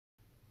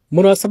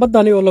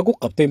Munasabadani oo lagu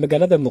qabtay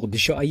magaalada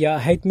Muqdisho ayaa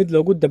ahayd mid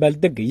loogu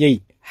dabaaldegayay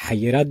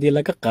xayiraadii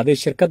laga qaaday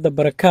shirkadda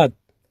Barakaat.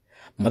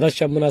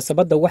 Madasha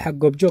munaasabadda waxaa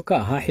goobjoog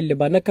ka ahaa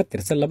xildhibaano ka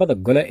tirsan labada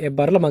gole ee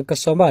baarlamaanka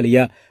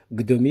Soomaaliya,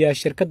 gudoomiyaha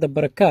shirkadda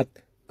Barakaat,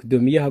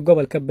 gudoomiyaha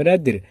gobolka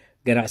Banaadir,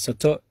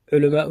 ganacsato,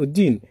 culamaa u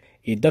diin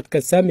iyo dadka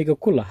saamiga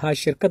ku lahaa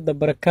shirkadda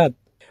Barakaat.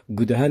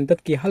 Guud ahaan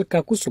dadkii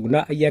halkaa ku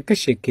sugnaa ayaa ka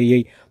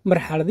sheekeeyey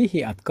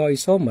marxaladihii adkaa ay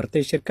soo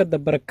martay shirkadda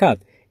Barakaat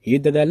iyo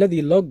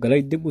dadaaladii loo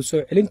galay dib u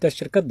soo celinta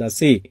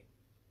shirkaddaasi.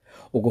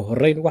 ugu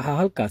horreyn waxaa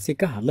halkaasi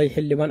ka hadlay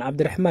xildhibaan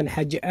Cabdiraxmaan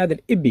Xaaji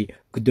Aadan Ibi,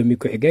 gudoomiye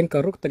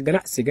ku-xigeenka rugta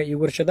ganacsiga iyo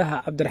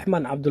warshadaha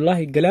Cabdiraxmaan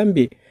Cabdulaahi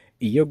Galaambi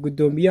iyo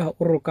gudoomiyaha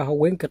ururka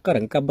haweenka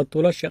qaranka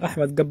Batuulo Sheekh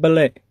Axmed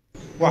Gabbale.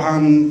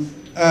 waxaan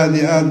aad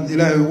iyo aad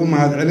ilaahay ugu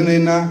mahad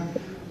celinaynaa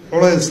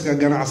culayska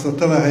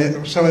ganacsatada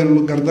shalay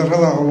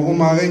gardarrada oo lagu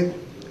maagay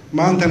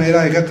maantana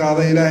ilaahay ka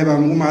qaaday, ilaahay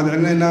baan ugu mahad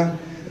celinaynaa.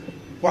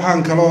 waxaan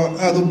kaloo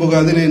aad u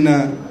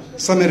bogaadinaynaa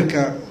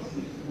samirka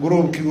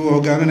gruubkii uu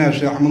hogaaminaya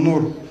Sheekh Axmed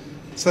Nuur,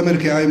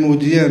 samirkii ay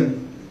muujiyeen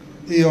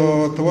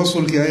iyo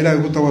tawasulkii ay ilaahay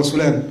ku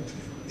tawasuleen,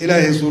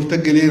 ilaahay suurto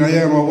geliyeen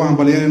ayagana waa ugu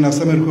hambalyeelaynaa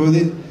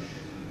samirkoodii.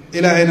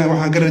 ilaahayna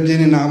waxaan ka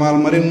rajaynaynaa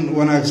abaalmarin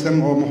wanaagsan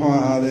oo muxuu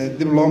ahaadee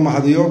dib loo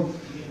mahadiyo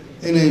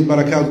inay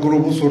Barakaat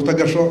gruub u suurto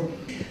gasho.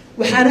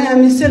 waxaan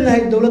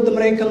aaminsanahay dowladda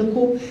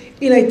Mareykanku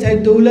inay tahay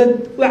dowlad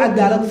u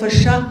cadaalad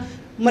fasha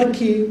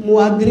markii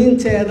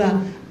muwaadiniinteeda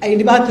ay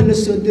dhibaato la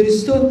soo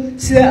diristo,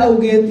 sida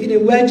awgeed inay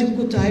waajib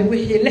ku tahay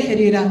wixii la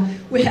xiriira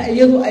wixii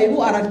iyadu ay u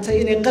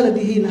aragtay inay qalad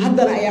yihiin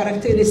haddana ay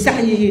aragtay inay sax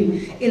yihiin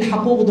in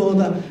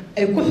xuquuqdooda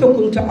ay ku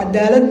xukunto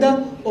cadaaladda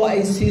oo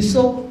ay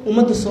siiso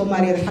ummadda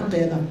Soomaaliyeed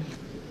xaqeeda.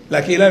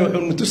 laakiin ilaahay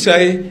wuxuu na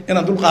tusayay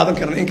inaan dul qaadan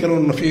karno in kale oo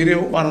na fiiriyo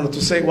waana na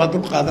tusay waa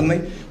dul qaadanay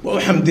waa u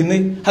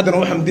xamdinay haddana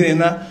u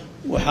xamdinaynaa.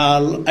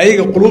 waxaa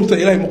ayaga qulubta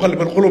ilaahay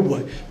muqallib alqulub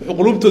waay wuxuu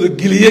qulubtooda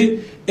geliyay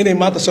inay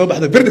maanta soo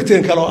baxdo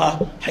berdegteen kale oo ah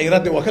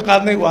xayiraadii waa ka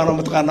qaadnay waana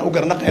mataqaanaa u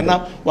garnaqaynaa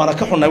waana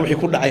ka xunnay wixii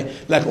ku dhacay.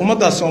 laakiin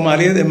ummadda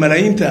Soomaaliyeed ee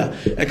malaayiinta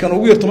ee kan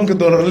ugu yar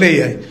 $10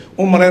 leeyahay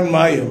u malayn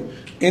maayo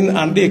in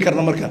aan dhihi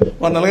karno marka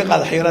waana laga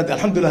qaaday xayiraadii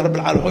alxamdulilah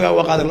rabbil caalamiin. xogaa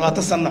waa qaaday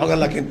 20 sano xogaa,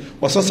 laakiin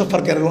waa soo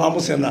safar garan waa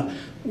aamuseenaa.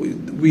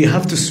 we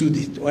have to sue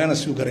it waa inaan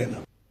suu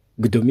gareynaa.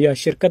 gudoomiyaha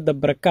shirkadda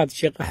Barakaat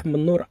Sheekh Axmed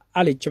Nuur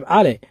Cali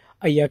Jimcaale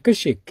ayaa ka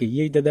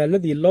sheekeeyey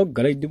dadaaladii loo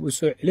galay dib u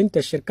soo celinta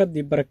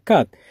shirkaddii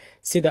Barakaat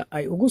sida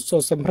ay ugu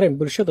soo samreen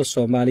bulshada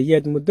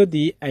Soomaaliyeed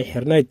muddadii ay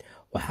xirnayd,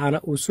 waxaana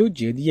uu soo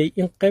jeediyey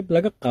in qayb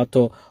laga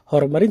qaato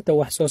horumarinta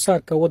wax soo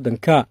saarka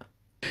waddanka.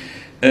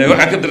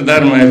 waxaan ka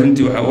dardaarmayaa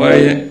runtii waxaa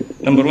waaye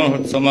number 1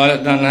 horta Soomaali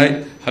haddaan nahay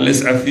ha la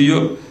iscafiyo,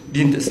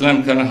 diinta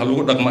islaamkana ha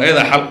lagu dhaqmo,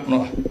 ayadaa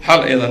xal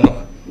ayadaa noo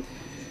ah.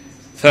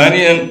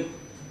 ثانيا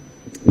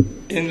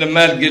in la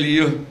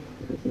maalgeliyo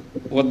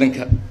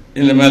waddanka,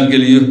 in la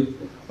maalgeliyo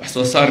wax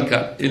soo saarka,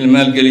 in la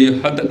maalgeliyo.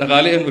 hadda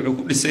dhaqaalaheen wuxuu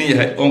ku dhisan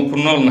yahay oon ku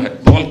noolnahay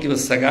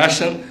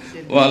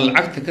 90% waa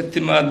lacagta ka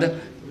timaada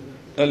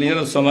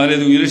dhalinyarada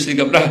Soomaaliyeed, wiilashii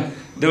gabdhaha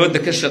dawladda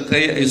ka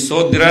shaqeeya ay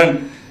soo diraan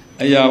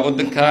ayaa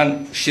waddankan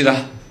shida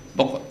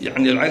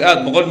يعني العقاد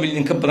بقول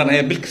مليون كبران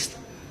أيه بالكست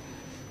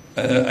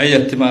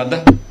أيه تماده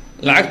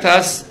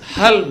العقتاس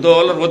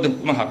 $1 ودن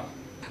مهر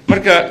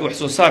مركا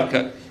وحصو صارك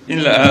إن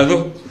لا هذا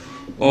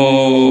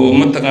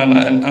ومنطقة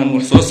أن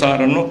وحصو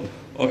صارنو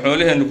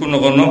وحولها نكون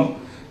غنو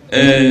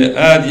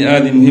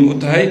آدي مهم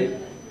وتهاي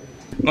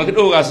ما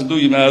كده وقاس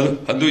دوي ما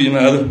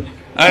هذا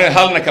أنا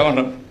حالنا كمان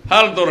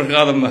حال دور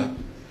هذا ما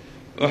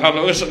وحال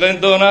وش غين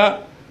دونا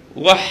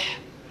وح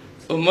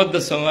ومدة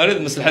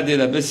الصومالية مصلحة دي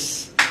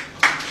بس.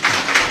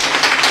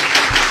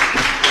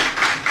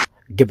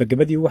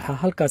 gabagabadii waxaa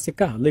halkaasi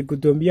ka hadlay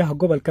gudoomiyaha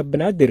gobolka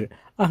Banaadir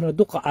ahna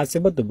duqa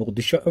caasimadda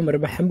Muqdisho Cumar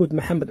Maxamed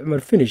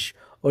Cumar Finish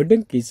oo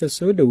dhankiisa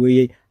soo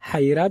dhaweeyay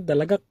xayiraadda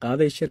laga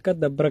qaaday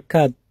shirkadda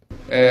Barakaat.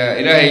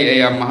 ilaahay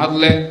ayaa mahad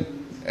leh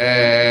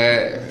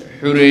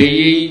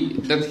xureeyay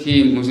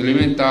dadkii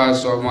muslimiinta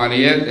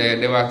Soomaaliyeed ee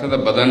dhibaatada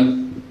badan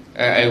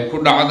ay ku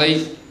dhacday,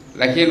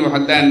 laakiin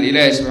haddaan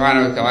ilaahay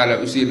subxaanahu wa ta'aala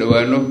u sii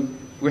dhawaano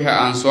wixii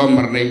aan soo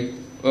marnay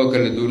oo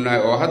kala duwanaa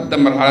oo hadda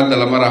marxaladda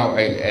la marayo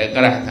ay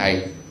qarax tahay.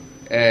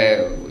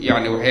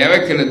 يعني وحياة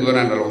كلا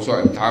دورانا لو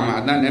سوء امتحان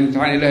عدنا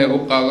امتحان إلهي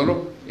أقاضله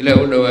إلهي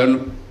أدوانه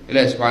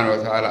إلهي سبحانه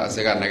وتعالى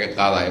أسيقنا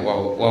قاضي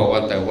وهو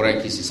أنت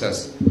وراكي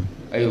سيساس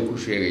أيه كل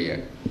شيء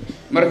يعني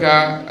مركا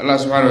الله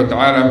سبحانه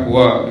وتعالى هو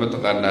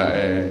متقنا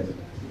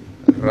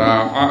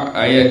راعى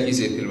آيات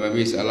كيسة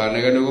المميس الله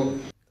نقدره.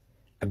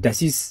 عبد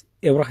العزيز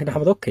إبراهيم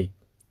أحمد أوكي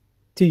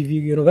TV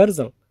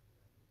يونيفرسال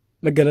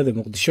مجلة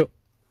مقدشو.